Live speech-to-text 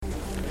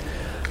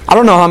I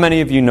don't know how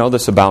many of you know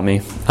this about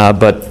me,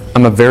 but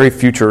I'm a very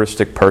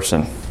futuristic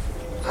person.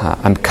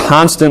 I'm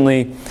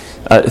constantly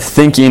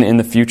thinking in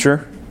the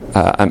future.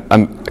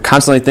 I'm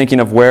constantly thinking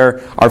of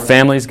where our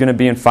family is going to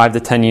be in 5 to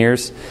 10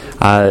 years,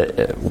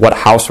 what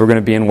house we're going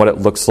to be in, what it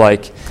looks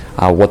like,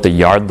 what the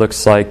yard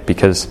looks like,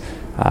 because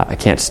I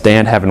can't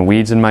stand having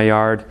weeds in my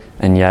yard,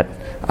 and yet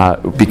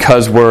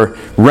because we're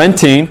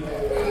renting,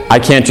 I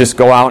can't just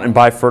go out and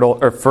buy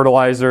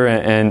fertilizer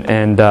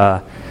and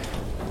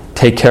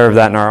take care of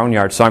that in our own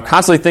yard. So I'm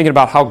constantly thinking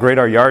about how great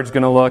our yard's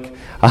going to look.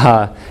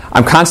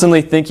 I'm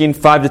constantly thinking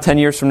 5 to 10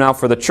 years from now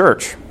for the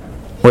church.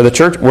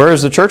 Where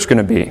is the church going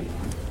to be?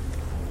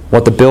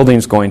 What the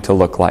building's going to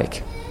look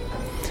like.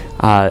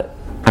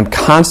 I'm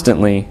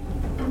constantly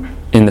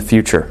in the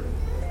future,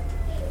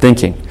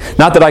 thinking.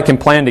 Not that I can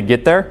plan to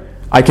get there,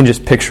 I can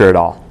just picture it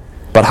all.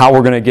 But how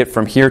we're going to get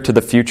from here to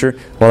the future,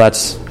 well,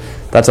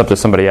 that's up to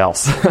somebody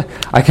else.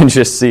 I can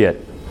just see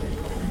it.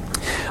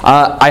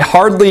 I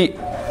hardly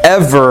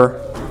ever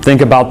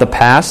think about the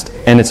past,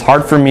 and it's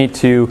hard for me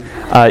to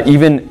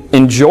even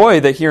enjoy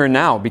the here and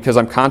now because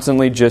I'm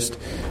constantly just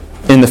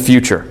in the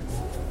future.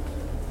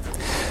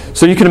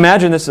 So you can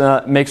imagine this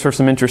makes for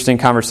some interesting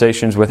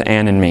conversations with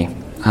Anne and me,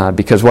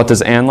 because what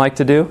does Anne like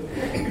to do?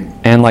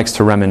 Anne likes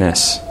to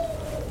reminisce.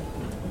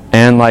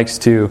 Anne likes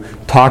to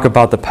talk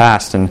about the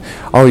past, and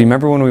you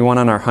remember when we went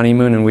on our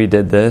honeymoon and we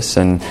did this,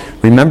 and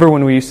remember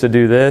when we used to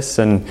do this,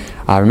 and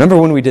remember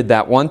when we did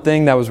that one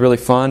thing that was really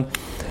fun?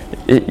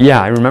 Yeah,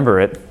 I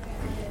remember it.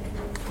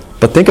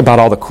 But think about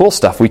all the cool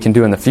stuff we can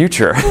do in the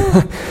future.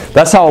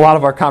 That's how a lot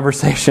of our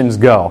conversations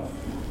go.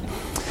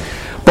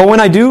 But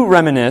when I do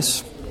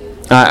reminisce,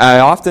 I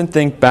often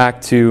think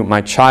back to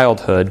my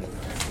childhood,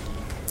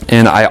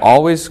 and I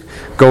always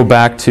go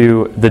back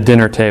to the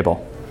dinner table,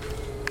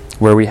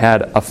 where we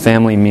had a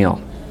family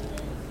meal.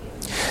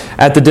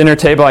 At the dinner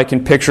table, I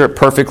can picture it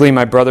perfectly.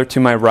 My brother to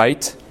my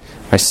right,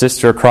 my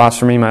sister across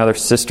from me, my other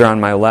sister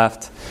on my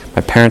left,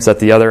 my parents at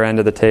the other end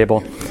of the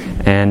table.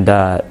 And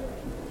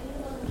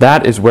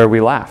that is where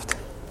we laughed.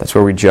 That's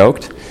where we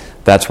joked.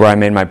 That's where I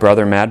made my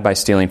brother mad by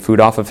stealing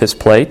food off of his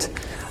plate.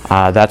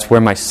 That's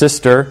where my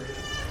sister,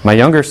 my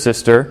younger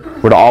sister,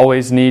 would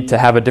always need to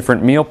have a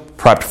different meal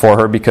prepped for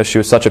her because she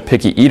was such a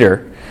picky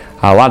eater.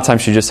 A lot of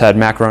times she just had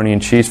macaroni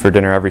and cheese for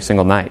dinner every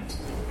single night.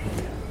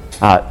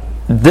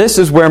 This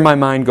is where my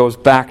mind goes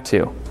back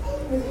to.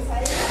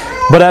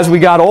 But as we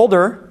got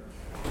older,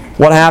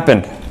 what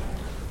happened?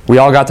 We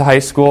all got to high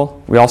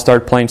school. We all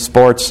started playing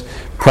sports.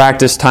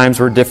 Practice times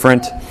were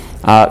different.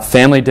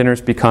 Family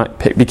dinners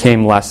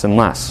became less and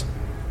less.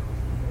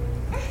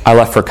 I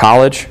left for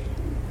college,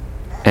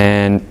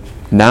 and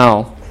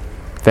now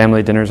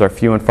family dinners are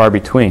few and far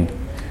between.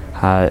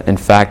 In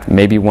fact,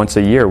 maybe once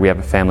a year we have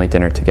a family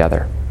dinner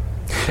together.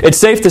 It's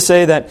safe to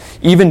say that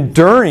even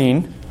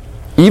during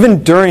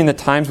the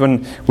times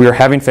when we were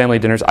having family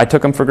dinners, I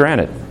took them for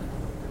granted.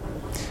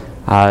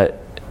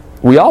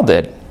 We all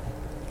did.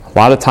 A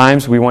lot of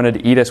times we wanted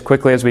to eat as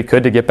quickly as we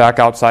could to get back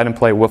outside and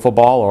play wiffle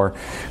ball or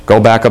go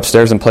back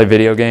upstairs and play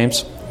video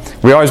games.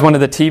 We always wanted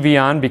the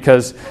TV on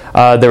because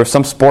there was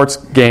some sports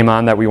game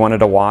on that we wanted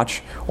to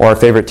watch or our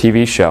favorite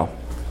TV show.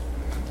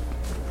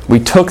 We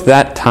took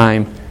that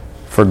time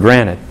for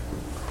granted.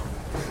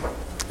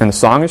 And the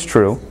song is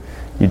true.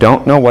 You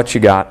don't know what you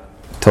got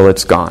till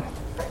it's gone.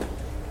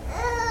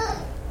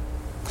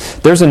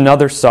 There's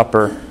another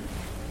supper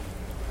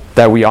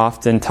that we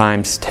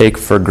oftentimes take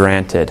for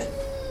granted.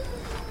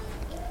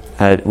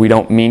 We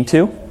don't mean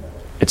to.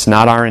 It's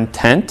not our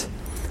intent,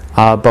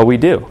 but we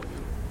do.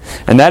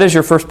 And that is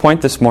your first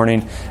point this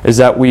morning, is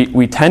that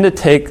we tend to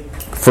take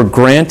for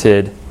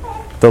granted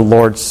the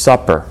Lord's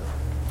Supper.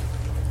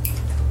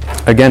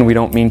 Again, we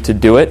don't mean to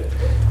do it,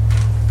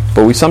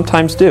 but we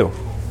sometimes do.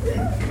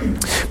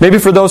 Maybe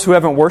for those who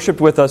haven't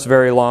worshiped with us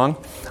very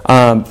long,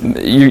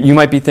 you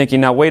might be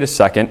thinking, now wait a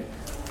second.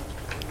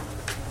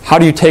 How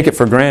do you take it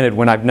for granted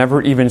when I've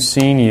never even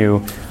seen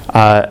you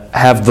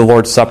have the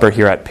Lord's Supper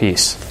here at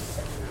Peace?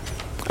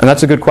 And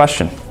that's a good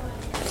question.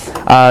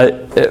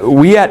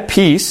 We at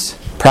Peace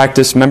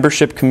practice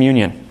membership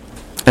communion.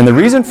 And the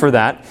reason for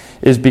that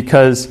is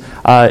because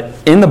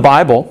in the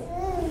Bible,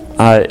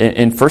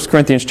 in 1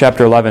 Corinthians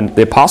chapter 11,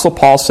 the Apostle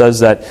Paul says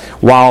that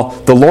while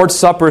the Lord's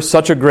Supper is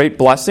such a great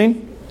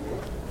blessing,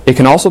 it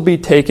can also be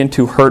taken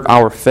to hurt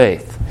our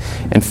faith.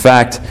 In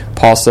fact,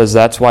 Paul says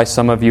that's why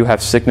some of you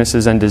have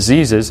sicknesses and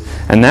diseases,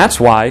 and that's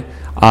why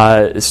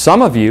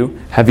some of you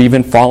have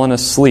even fallen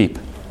asleep.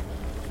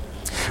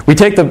 We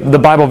take the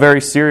Bible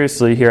very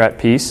seriously here at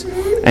Peace,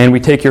 and we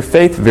take your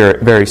faith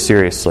very, very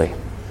seriously.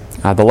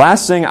 The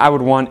last thing I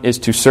would want is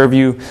to serve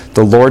you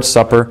the Lord's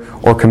Supper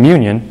or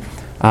communion,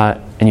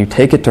 and you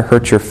take it to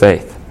hurt your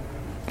faith.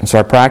 And so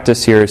our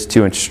practice here is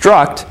to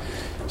instruct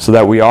so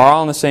that we are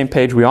all on the same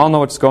page, we all know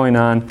what's going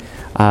on,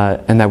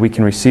 and that we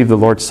can receive the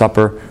Lord's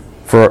Supper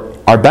for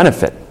our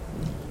benefit.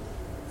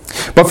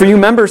 But for you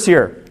members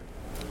here,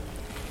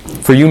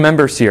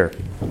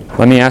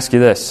 let me ask you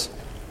this.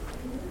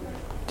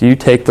 Do you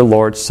take the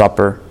Lord's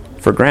Supper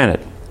for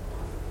granted?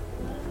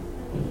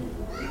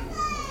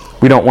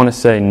 We don't want to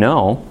say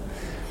no,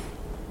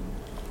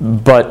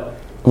 But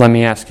let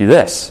me ask you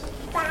this.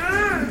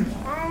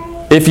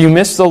 If you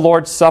miss the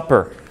Lord's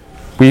Supper,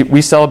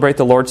 we celebrate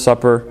the Lord's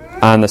Supper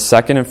on the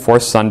second and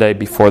fourth Sunday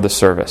before the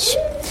service.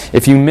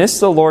 If you miss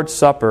the Lord's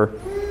Supper,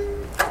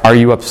 are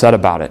you upset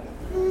about it?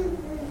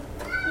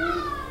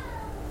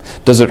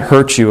 Does it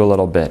hurt you a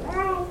little bit?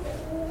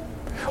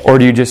 Or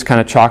do you just kind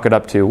of chalk it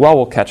up to, well,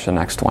 we'll catch the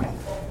next one?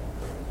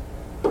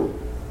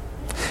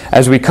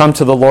 As we come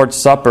to the Lord's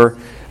Supper,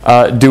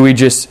 do we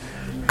just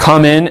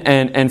come in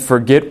and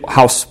forget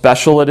how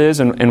special it is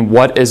and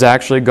what is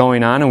actually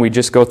going on, and we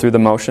just go through the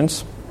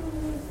motions?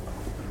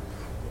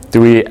 Do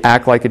we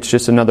act like it's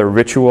just another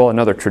ritual,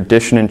 another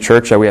tradition in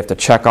church that we have to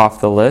check off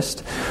the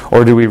list?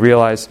 Or do we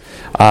realize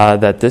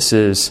that this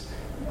is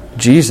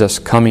Jesus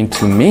coming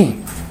to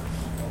me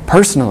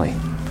personally?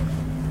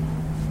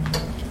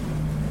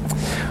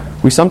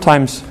 We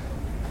sometimes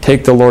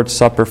take the Lord's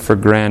Supper for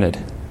granted,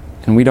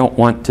 and we don't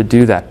want to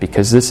do that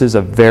because this is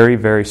a very,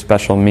 very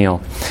special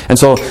meal. And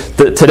so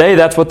today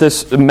that's what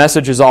this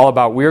message is all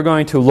about. We're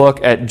going to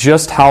look at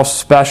just how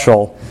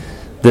special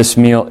this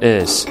meal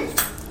is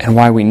and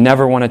why we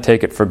never want to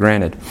take it for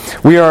granted.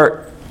 We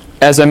are,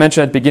 as I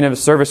mentioned at the beginning of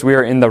the service, we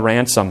are in the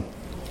ransom.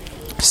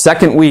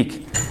 Second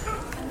week.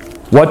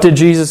 What did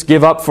Jesus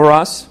give up for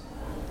us?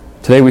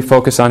 Today we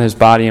focus on His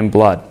body and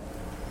blood.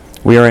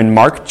 We are in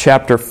Mark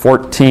chapter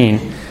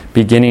 14,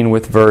 beginning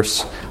with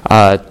verse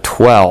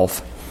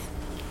 12.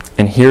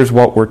 And here's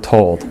what we're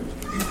told.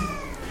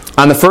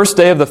 On the first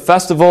day of the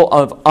festival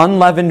of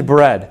unleavened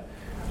bread,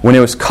 when it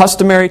was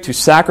customary to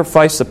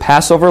sacrifice the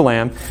Passover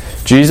lamb,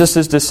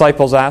 Jesus'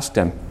 disciples asked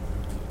Him,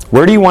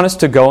 "Where do you want us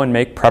to go and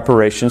make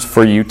preparations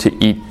for you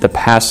to eat the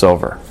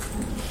Passover?"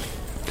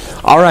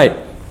 All right.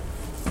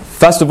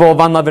 Festival of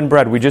unleavened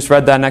bread. We just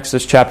read that in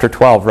Exodus chapter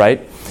 12,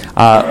 right?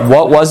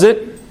 What was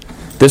it?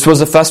 This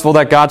was a festival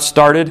that God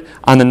started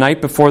on the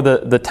night before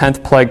the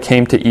 10th plague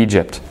came to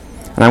Egypt.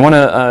 And I want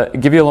to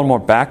give you a little more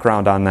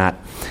background on that.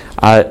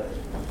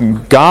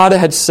 God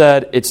had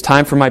said, it's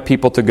time for my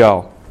people to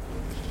go.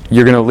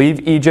 You're going to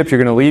leave Egypt. You're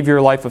going to leave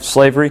your life of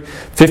slavery.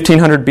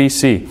 1500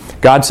 BC.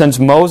 God sends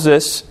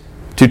Moses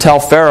to tell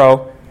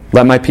Pharaoh,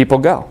 let my people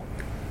go.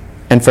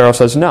 And Pharaoh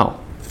says no.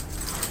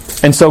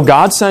 And so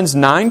God sends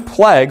 9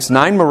 plagues,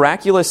 9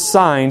 miraculous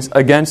signs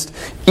against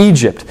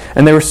Egypt.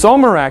 And they were so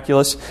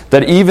miraculous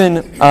that even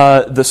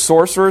the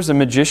sorcerers and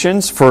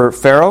magicians for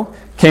Pharaoh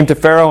came to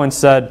Pharaoh and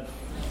said,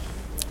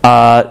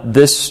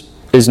 this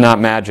is not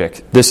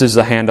magic. This is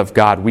the hand of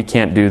God. We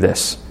can't do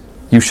this.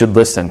 You should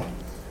listen.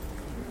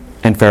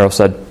 And Pharaoh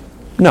said,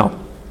 no.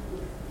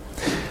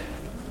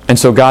 And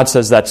so God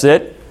says, that's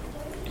it.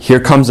 Here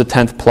comes the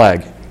 10th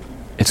plague.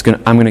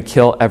 I'm going to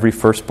kill every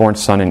firstborn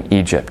son in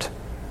Egypt.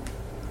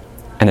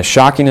 And as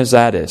shocking as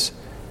that is,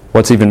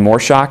 what's even more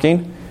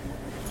shocking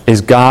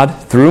is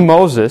God, through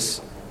Moses,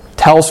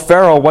 tells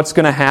Pharaoh what's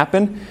going to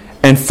happen,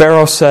 and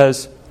Pharaoh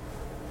says,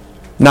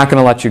 not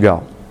going to let you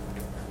go.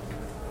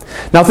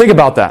 Now think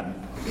about that.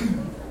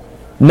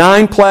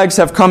 9 plagues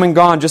have come and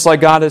gone, just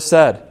like God has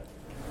said.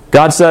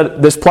 God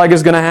said, this plague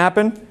is going to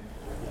happen,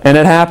 and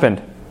it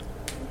happened.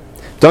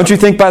 Don't you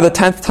think by the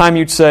 10th time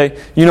you'd say,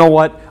 you know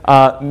what,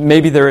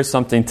 maybe there is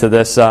something to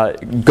this.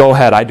 Go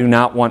ahead, I do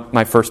not want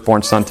my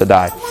firstborn son to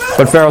die.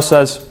 But Pharaoh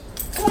says,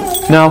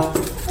 no,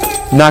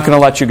 I'm not going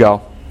to let you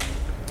go.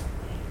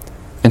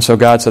 And so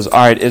God says, all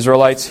right,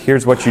 Israelites,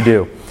 here's what you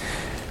do.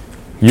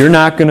 You're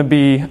not going to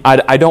be,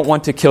 I don't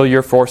want to kill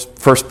your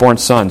firstborn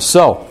son.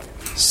 So,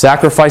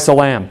 sacrifice a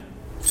lamb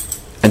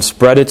and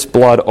spread its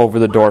blood over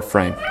the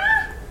doorframe.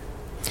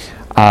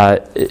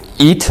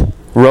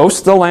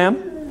 Roast the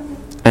lamb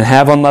and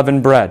have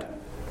unleavened bread.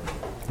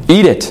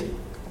 Eat it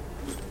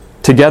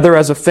together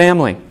as a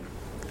family.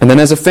 And then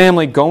as a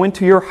family, go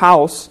into your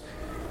house,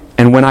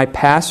 and when I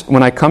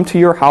come to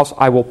your house,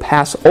 I will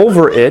pass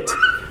over it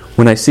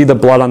when I see the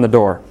blood on the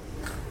door.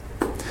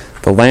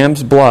 The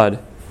lamb's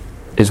blood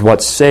is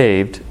what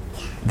saved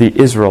the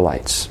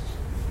Israelites.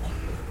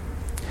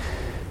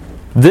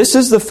 This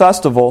is the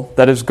festival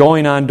that is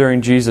going on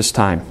during Jesus'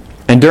 time.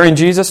 And during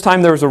Jesus'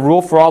 time, there was a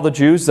rule for all the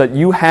Jews that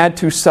you had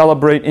to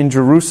celebrate in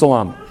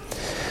Jerusalem.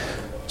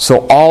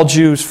 So all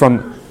Jews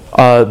from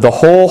the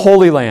whole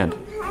Holy Land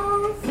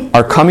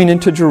are coming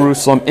into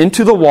Jerusalem,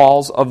 into the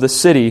walls of the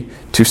city,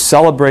 to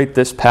celebrate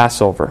this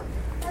Passover.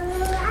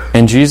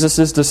 And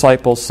Jesus'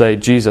 disciples say,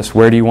 Jesus,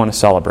 where do you want to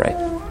celebrate?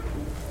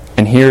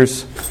 And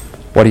here's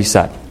what He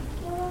said.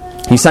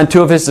 He sent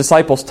 2 of His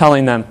disciples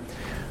telling them,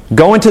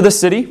 go into the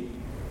city,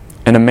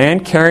 and a man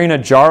carrying a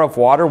jar of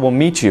water will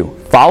meet you.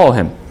 Follow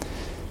him.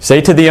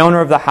 Say to the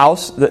owner of the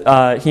house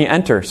that he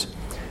enters,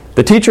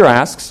 the teacher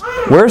asks,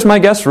 where is my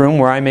guest room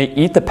where I may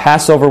eat the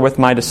Passover with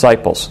my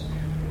disciples?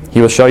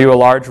 He will show you a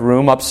large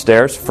room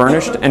upstairs,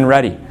 furnished and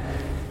ready.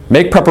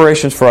 Make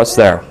preparations for us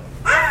there.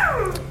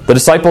 The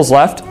disciples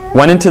left,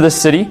 went into the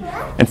city,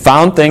 and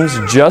found things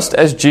just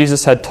as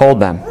Jesus had told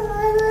them.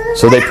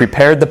 So they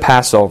prepared the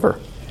Passover.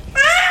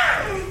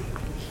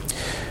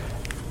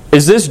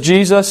 Is this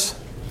Jesus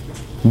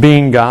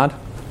being God?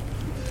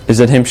 Is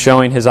it Him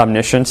showing His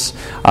omniscience,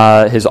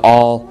 His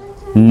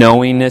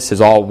all-knowingness,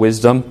 His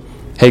all-wisdom?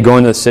 hey, go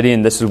into the city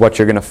and this is what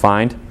you're going to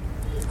find?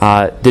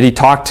 Did he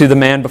talk to the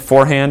man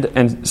beforehand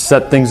and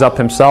set things up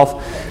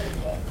himself?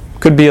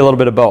 Could be a little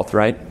bit of both,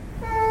 right?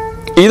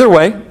 Either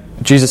way,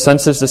 Jesus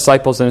sends his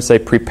disciples in to say,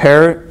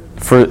 prepare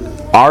for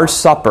our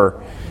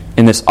supper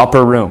in this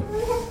upper room.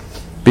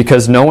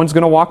 Because no one's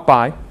going to walk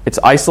by. It's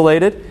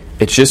isolated.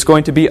 It's just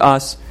going to be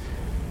us.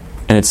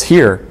 And it's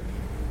here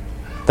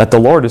that the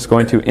Lord is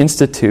going to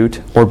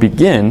institute or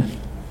begin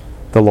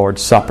the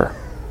Lord's Supper.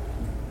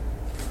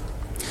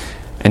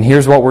 And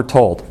here's what we're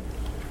told.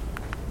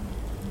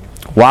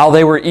 While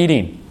they were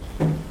eating,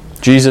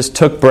 Jesus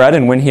took bread,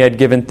 and when he had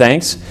given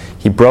thanks,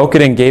 he broke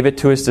it and gave it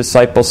to his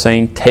disciples,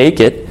 saying, take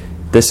it,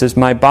 this is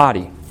my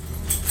body.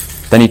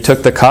 Then he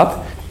took the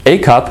cup, a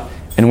cup,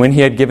 and when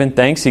he had given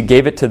thanks, he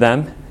gave it to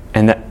them,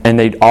 and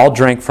they all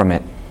drank from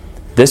it.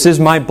 This is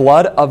my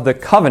blood of the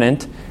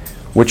covenant,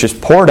 which is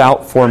poured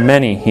out for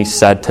many, he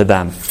said to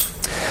them.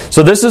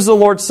 So this is the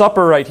Lord's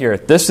Supper right here.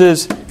 This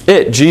is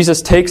it.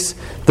 Jesus takes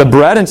the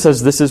bread and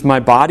says, this is my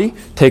body,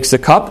 takes the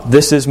cup,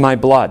 this is my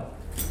blood.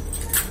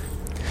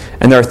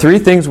 And there are three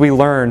things we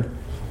learn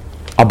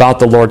about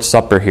the Lord's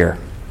Supper here.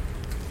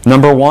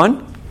 Number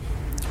one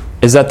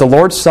is that the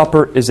Lord's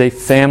Supper is a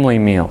family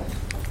meal.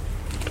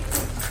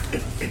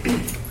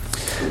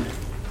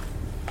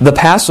 The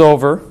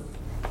Passover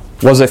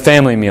was a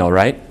family meal,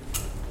 right?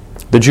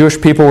 The Jewish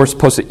people were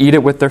supposed to eat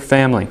it with their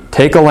family.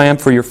 Take a lamb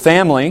for your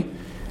family,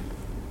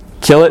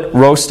 kill it,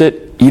 roast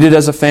it, eat it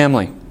as a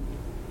family.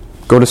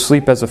 Go to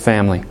sleep as a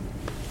family.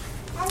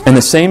 And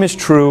the same is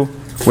true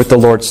with the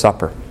Lord's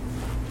Supper.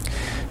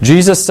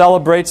 Jesus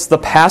celebrates the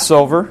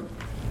Passover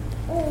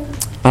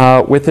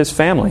with his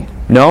family.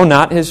 No,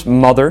 not his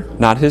mother,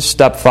 not his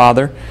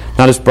stepfather,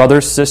 not his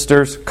brothers,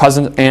 sisters,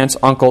 cousins, aunts,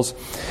 uncles,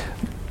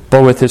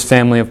 but with his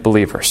family of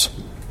believers.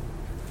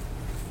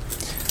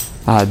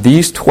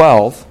 These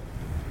 12,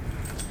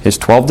 his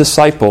 12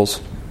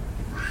 disciples,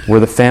 were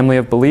the family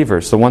of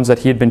believers, the ones that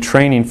he had been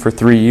training for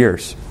 3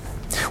 years.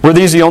 Were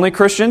these the only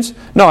Christians?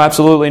 No,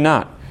 absolutely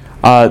not.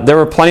 There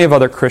were plenty of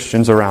other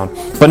Christians around.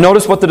 But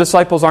notice what the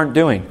disciples aren't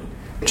doing.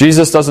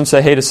 Jesus doesn't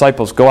say, hey,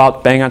 disciples, go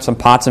out, bang on some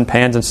pots and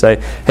pans and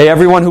say, hey,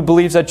 everyone who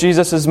believes that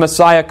Jesus is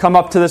Messiah, come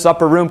up to this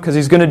upper room because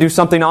he's going to do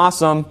something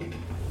awesome.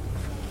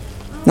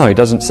 No, he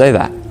doesn't say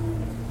that.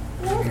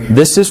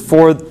 This is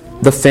for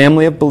the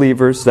family of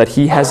believers that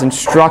he has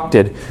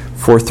instructed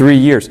for 3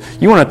 years.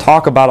 You want to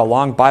talk about a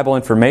long Bible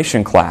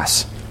information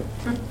class.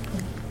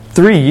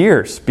 3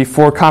 years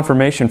before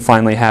confirmation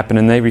finally happened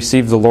and they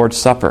received the Lord's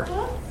Supper.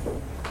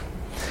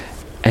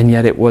 And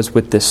yet it was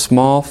with this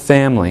small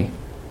family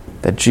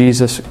that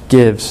Jesus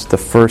gives the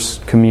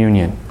first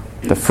communion,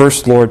 the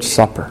first Lord's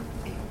Supper.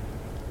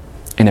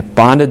 And it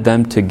bonded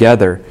them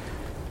together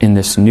in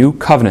this new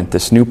covenant,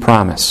 this new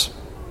promise.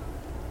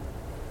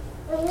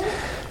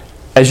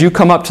 As you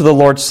come up to the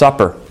Lord's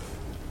Supper,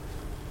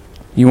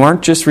 you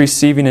aren't just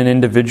receiving an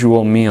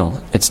individual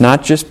meal. It's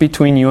not just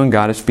between you and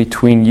God, it's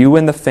between you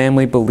and the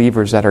family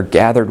believers that are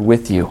gathered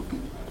with you.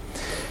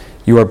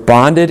 You are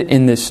bonded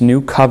in this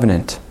new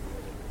covenant.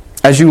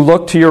 As you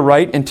look to your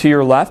right and to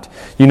your left,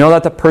 you know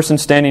that the person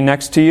standing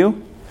next to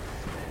you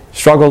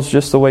struggles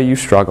just the way you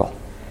struggle.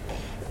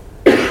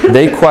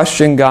 They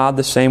question God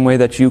the same way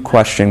that you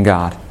question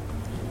God.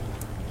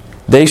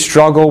 They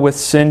struggle with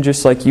sin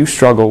just like you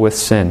struggle with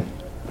sin.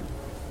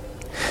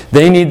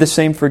 They need the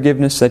same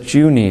forgiveness that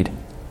you need.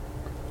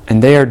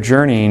 And they are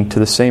journeying to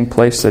the same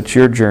place that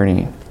you're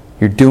journeying.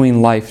 You're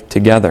doing life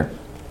together.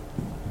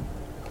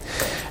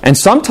 And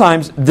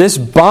sometimes this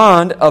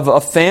bond of a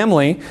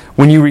family,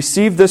 when you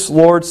receive this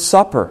Lord's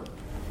Supper,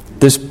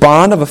 this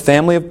bond of a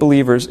family of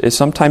believers is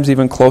sometimes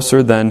even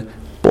closer than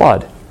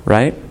blood,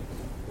 right?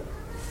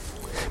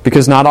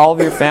 Because not all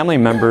of your family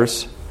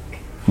members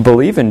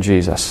believe in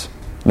Jesus.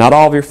 Not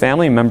all of your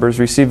family members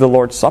receive the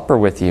Lord's Supper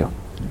with you.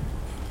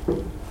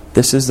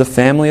 This is the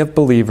family of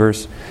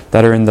believers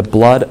that are in the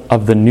blood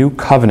of the new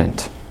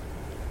covenant,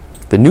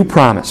 the new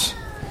promise.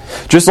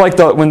 Just like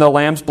when the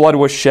lamb's blood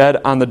was shed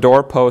on the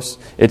doorpost,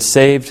 it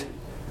saved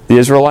the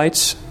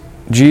Israelites.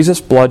 Jesus'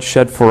 blood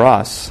shed for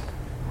us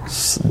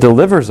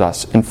delivers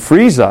us and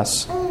frees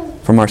us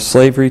from our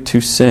slavery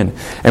to sin.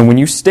 And when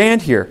you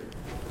stand here,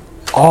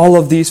 all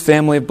of these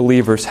family of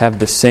believers have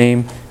the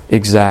same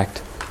exact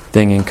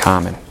thing in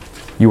common.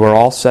 You are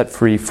all set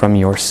free from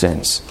your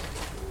sins.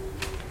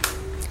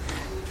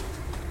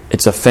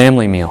 It's a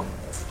family meal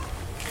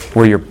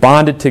where you're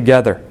bonded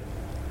together.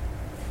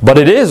 But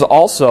it is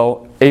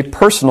also a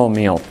personal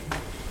meal.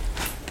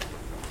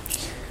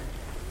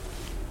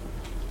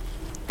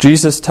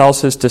 Jesus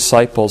tells his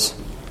disciples,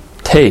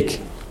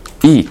 take,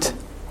 eat,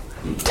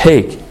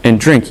 take and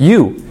drink.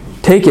 You,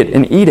 take it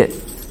and eat it.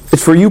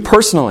 It's for you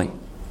personally.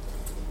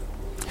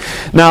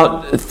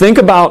 Now, think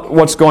about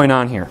what's going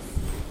on here.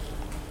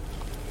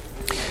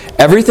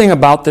 Everything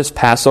about this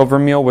Passover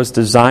meal was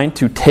designed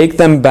to take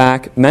them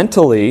back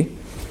mentally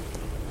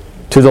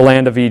to the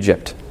land of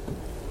Egypt.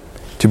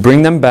 To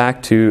bring them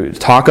back to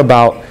talk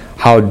about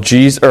how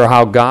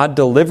God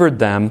delivered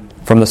them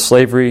from the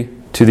slavery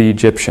to the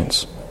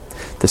Egyptians.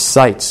 The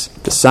sights,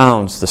 the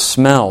sounds, the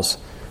smells,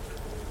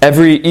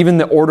 even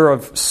the order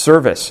of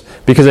service,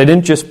 because they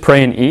didn't just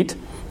pray and eat,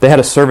 they had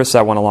a service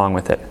that went along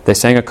with it. They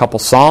sang a couple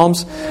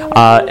psalms,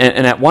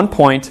 and at one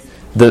point,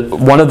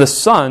 one of the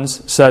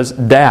sons says,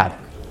 "Dad,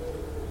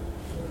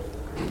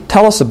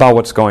 tell us about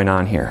what's going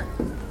on here."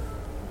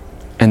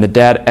 And the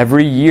dad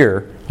every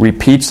year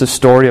repeats the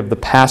story of the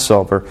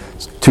Passover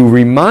to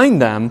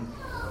remind them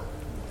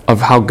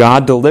of how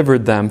God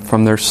delivered them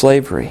from their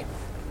slavery.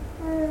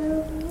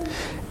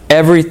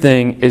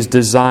 Everything is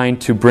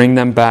designed to bring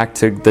them back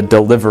to the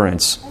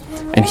deliverance.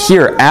 And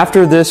here,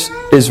 after this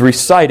is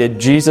recited,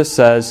 Jesus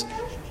says,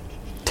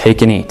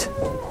 "Take and eat.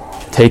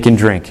 Take and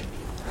drink."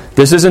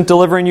 This isn't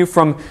delivering you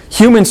from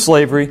human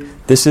slavery.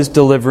 This is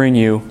delivering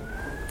you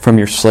from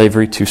your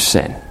slavery to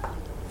sin.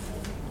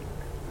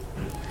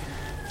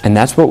 And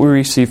that's what we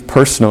receive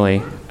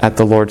personally at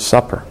the Lord's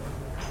Supper.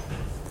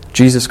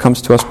 Jesus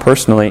comes to us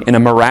personally in a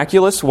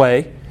miraculous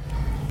way.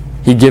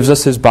 He gives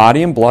us His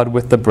body and blood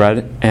with the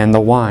bread and the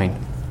wine.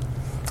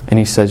 And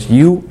He says,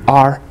 "You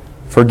are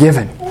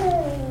forgiven."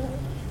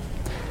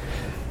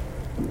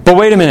 But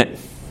wait a minute.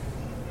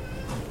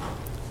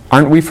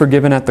 Aren't we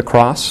forgiven at the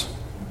cross?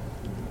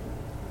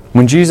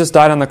 When Jesus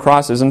died on the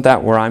cross, isn't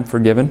that where I'm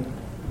forgiven?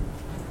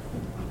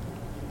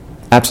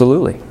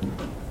 Absolutely.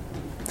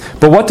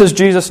 But what does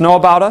Jesus know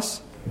about us?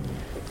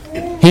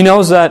 He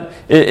knows that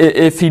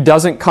if He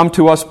doesn't come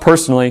to us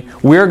personally,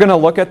 we're going to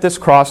look at this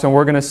cross and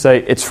we're going to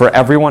say, it's for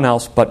everyone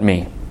else but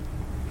me.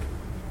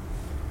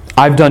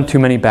 I've done too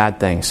many bad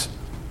things.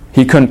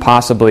 He couldn't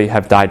possibly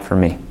have died for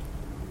me.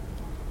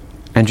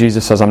 And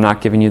Jesus says, I'm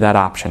not giving you that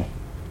option.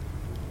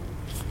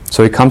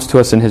 So He comes to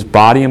us in His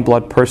body and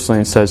blood personally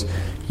and says,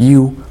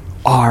 you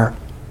are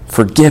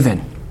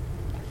forgiven.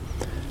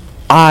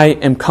 I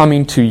am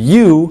coming to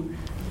you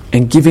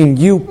and giving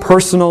you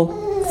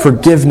personal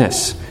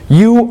forgiveness.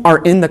 You are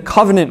in the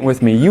covenant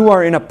with me. You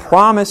are in a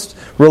promised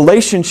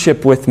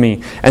relationship with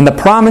me. And the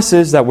promise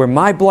is that where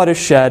my blood is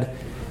shed,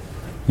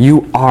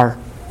 you are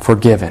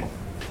forgiven.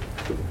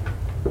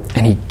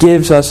 And He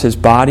gives us His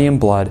body and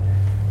blood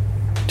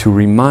to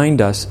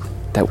remind us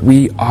that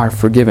we are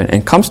forgiven.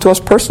 And comes to us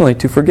personally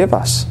to forgive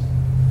us.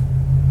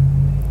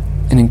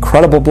 An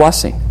incredible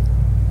blessing.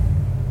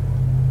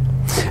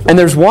 And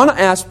there's one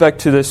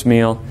aspect to this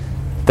meal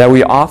that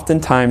we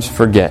oftentimes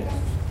forget.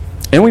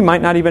 And we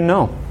might not even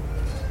know.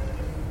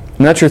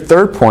 And that's your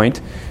third point,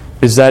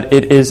 is that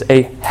it is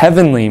a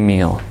heavenly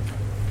meal.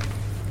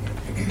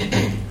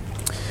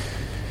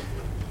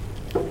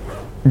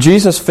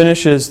 Jesus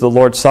finishes the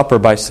Lord's Supper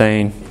by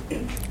saying,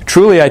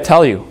 truly I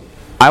tell you,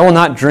 I will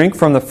not drink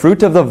from the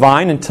fruit of the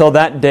vine until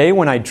that day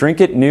when I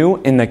drink it new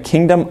in the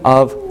kingdom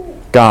of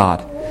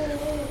God.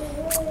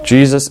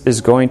 Jesus is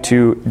going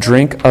to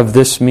drink of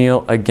this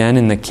meal again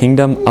in the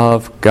kingdom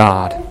of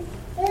God.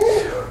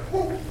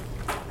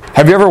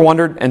 Have you ever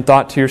wondered and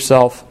thought to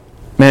yourself,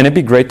 man, it'd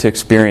be great to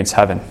experience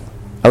heaven,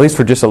 at least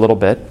for just a little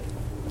bit,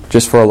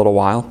 just for a little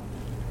while?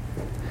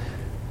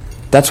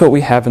 That's what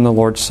we have in the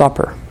Lord's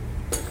Supper.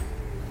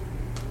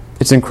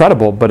 It's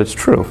incredible, but it's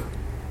true.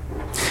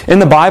 In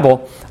the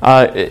Bible,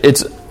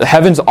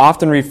 heaven's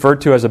often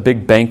referred to as a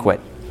big banquet,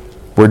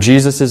 where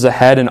Jesus is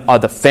ahead and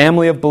the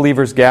family of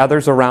believers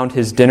gathers around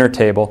His dinner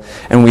table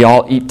and we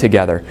all eat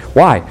together.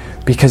 Why?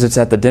 Because it's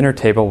at the dinner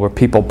table where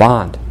people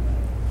bond.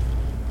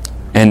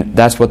 And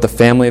that's what the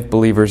family of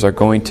believers are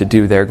going to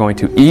do. They're going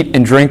to eat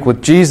and drink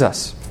with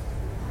Jesus.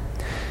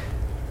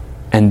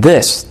 And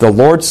this, the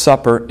Lord's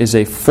Supper, is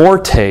a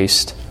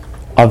foretaste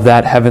of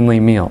that heavenly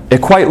meal.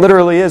 It quite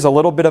literally is a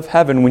little bit of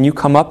heaven when you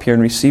come up here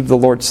and receive the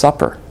Lord's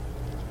Supper.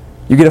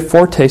 You get a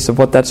foretaste of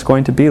what that's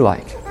going to be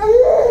like.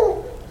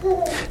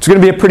 It's going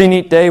to be a pretty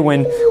neat day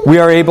when we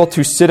are able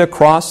to sit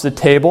across the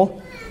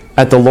table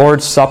at the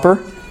Lord's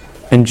Supper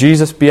and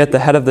Jesus be at the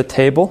head of the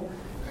table,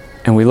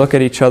 and we look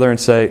at each other and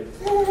say,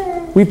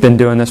 we've been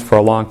doing this for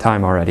a long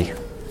time already.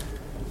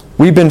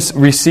 We've been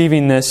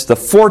receiving this, the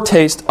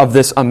foretaste of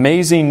this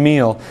amazing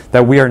meal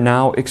that we are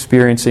now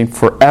experiencing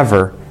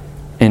forever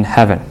in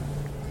heaven.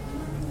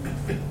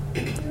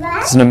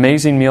 It's an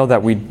amazing meal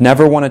that we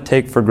never want to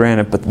take for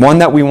granted, but one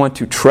that we want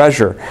to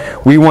treasure,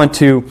 we want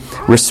to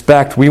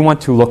respect, we want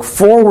to look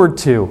forward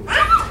to.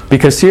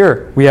 Because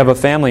here we have a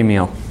family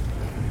meal,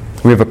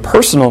 we have a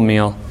personal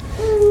meal,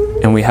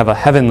 and we have a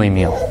heavenly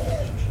meal.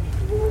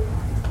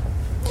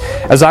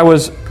 As I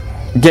was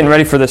getting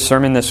ready for this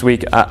sermon this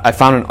week, I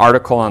found an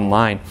article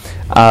online,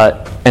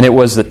 and it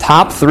was the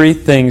top 3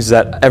 things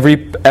that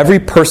every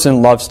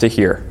person loves to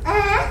hear.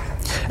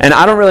 And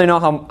I don't really know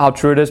how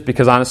true it is,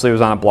 because honestly it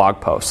was on a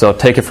blog post, so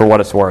take it for what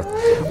it's worth.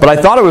 But I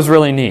thought it was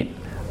really neat.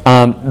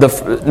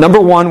 Number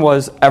 1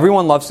 was,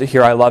 everyone loves to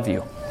hear, I love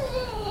you.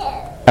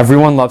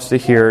 Everyone loves to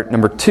hear,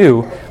 number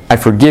 2, I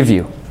forgive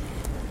you.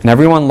 And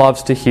everyone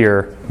loves to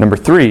hear, number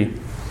 3,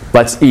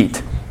 let's eat.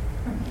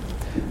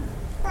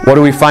 What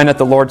do we find at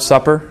the Lord's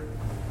Supper?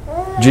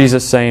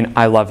 Jesus saying,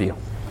 I love you.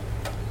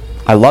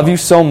 I love you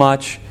so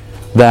much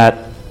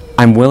that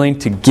I'm willing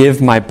to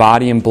give my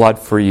body and blood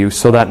for you,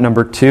 so that,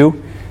 number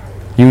 2,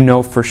 you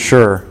know for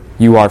sure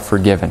you are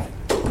forgiven.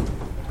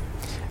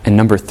 And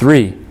number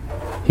 3,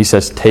 He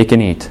says, take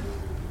and eat.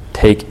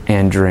 take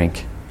and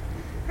drink.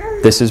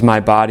 This is my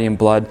body and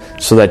blood,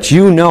 so that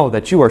you know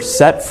that you are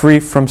set free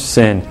from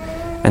sin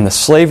and the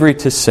slavery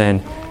to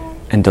sin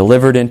and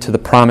delivered into the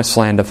promised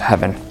land of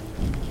heaven.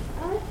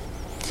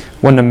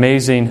 What an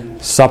amazing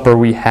supper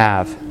we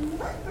have.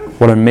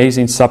 What an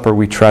amazing supper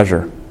we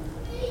treasure.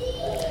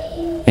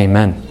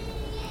 Amen.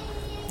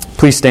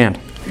 Please stand.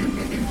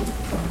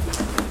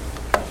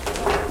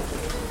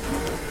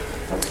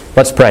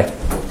 Let's pray.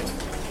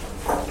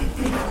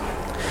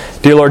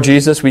 Dear Lord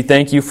Jesus, we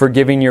thank you for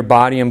giving your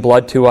body and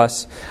blood to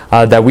us,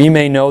 that we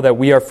may know that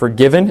we are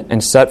forgiven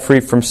and set free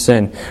from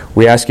sin.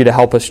 We ask you to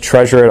help us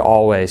treasure it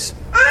always.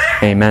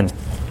 Amen.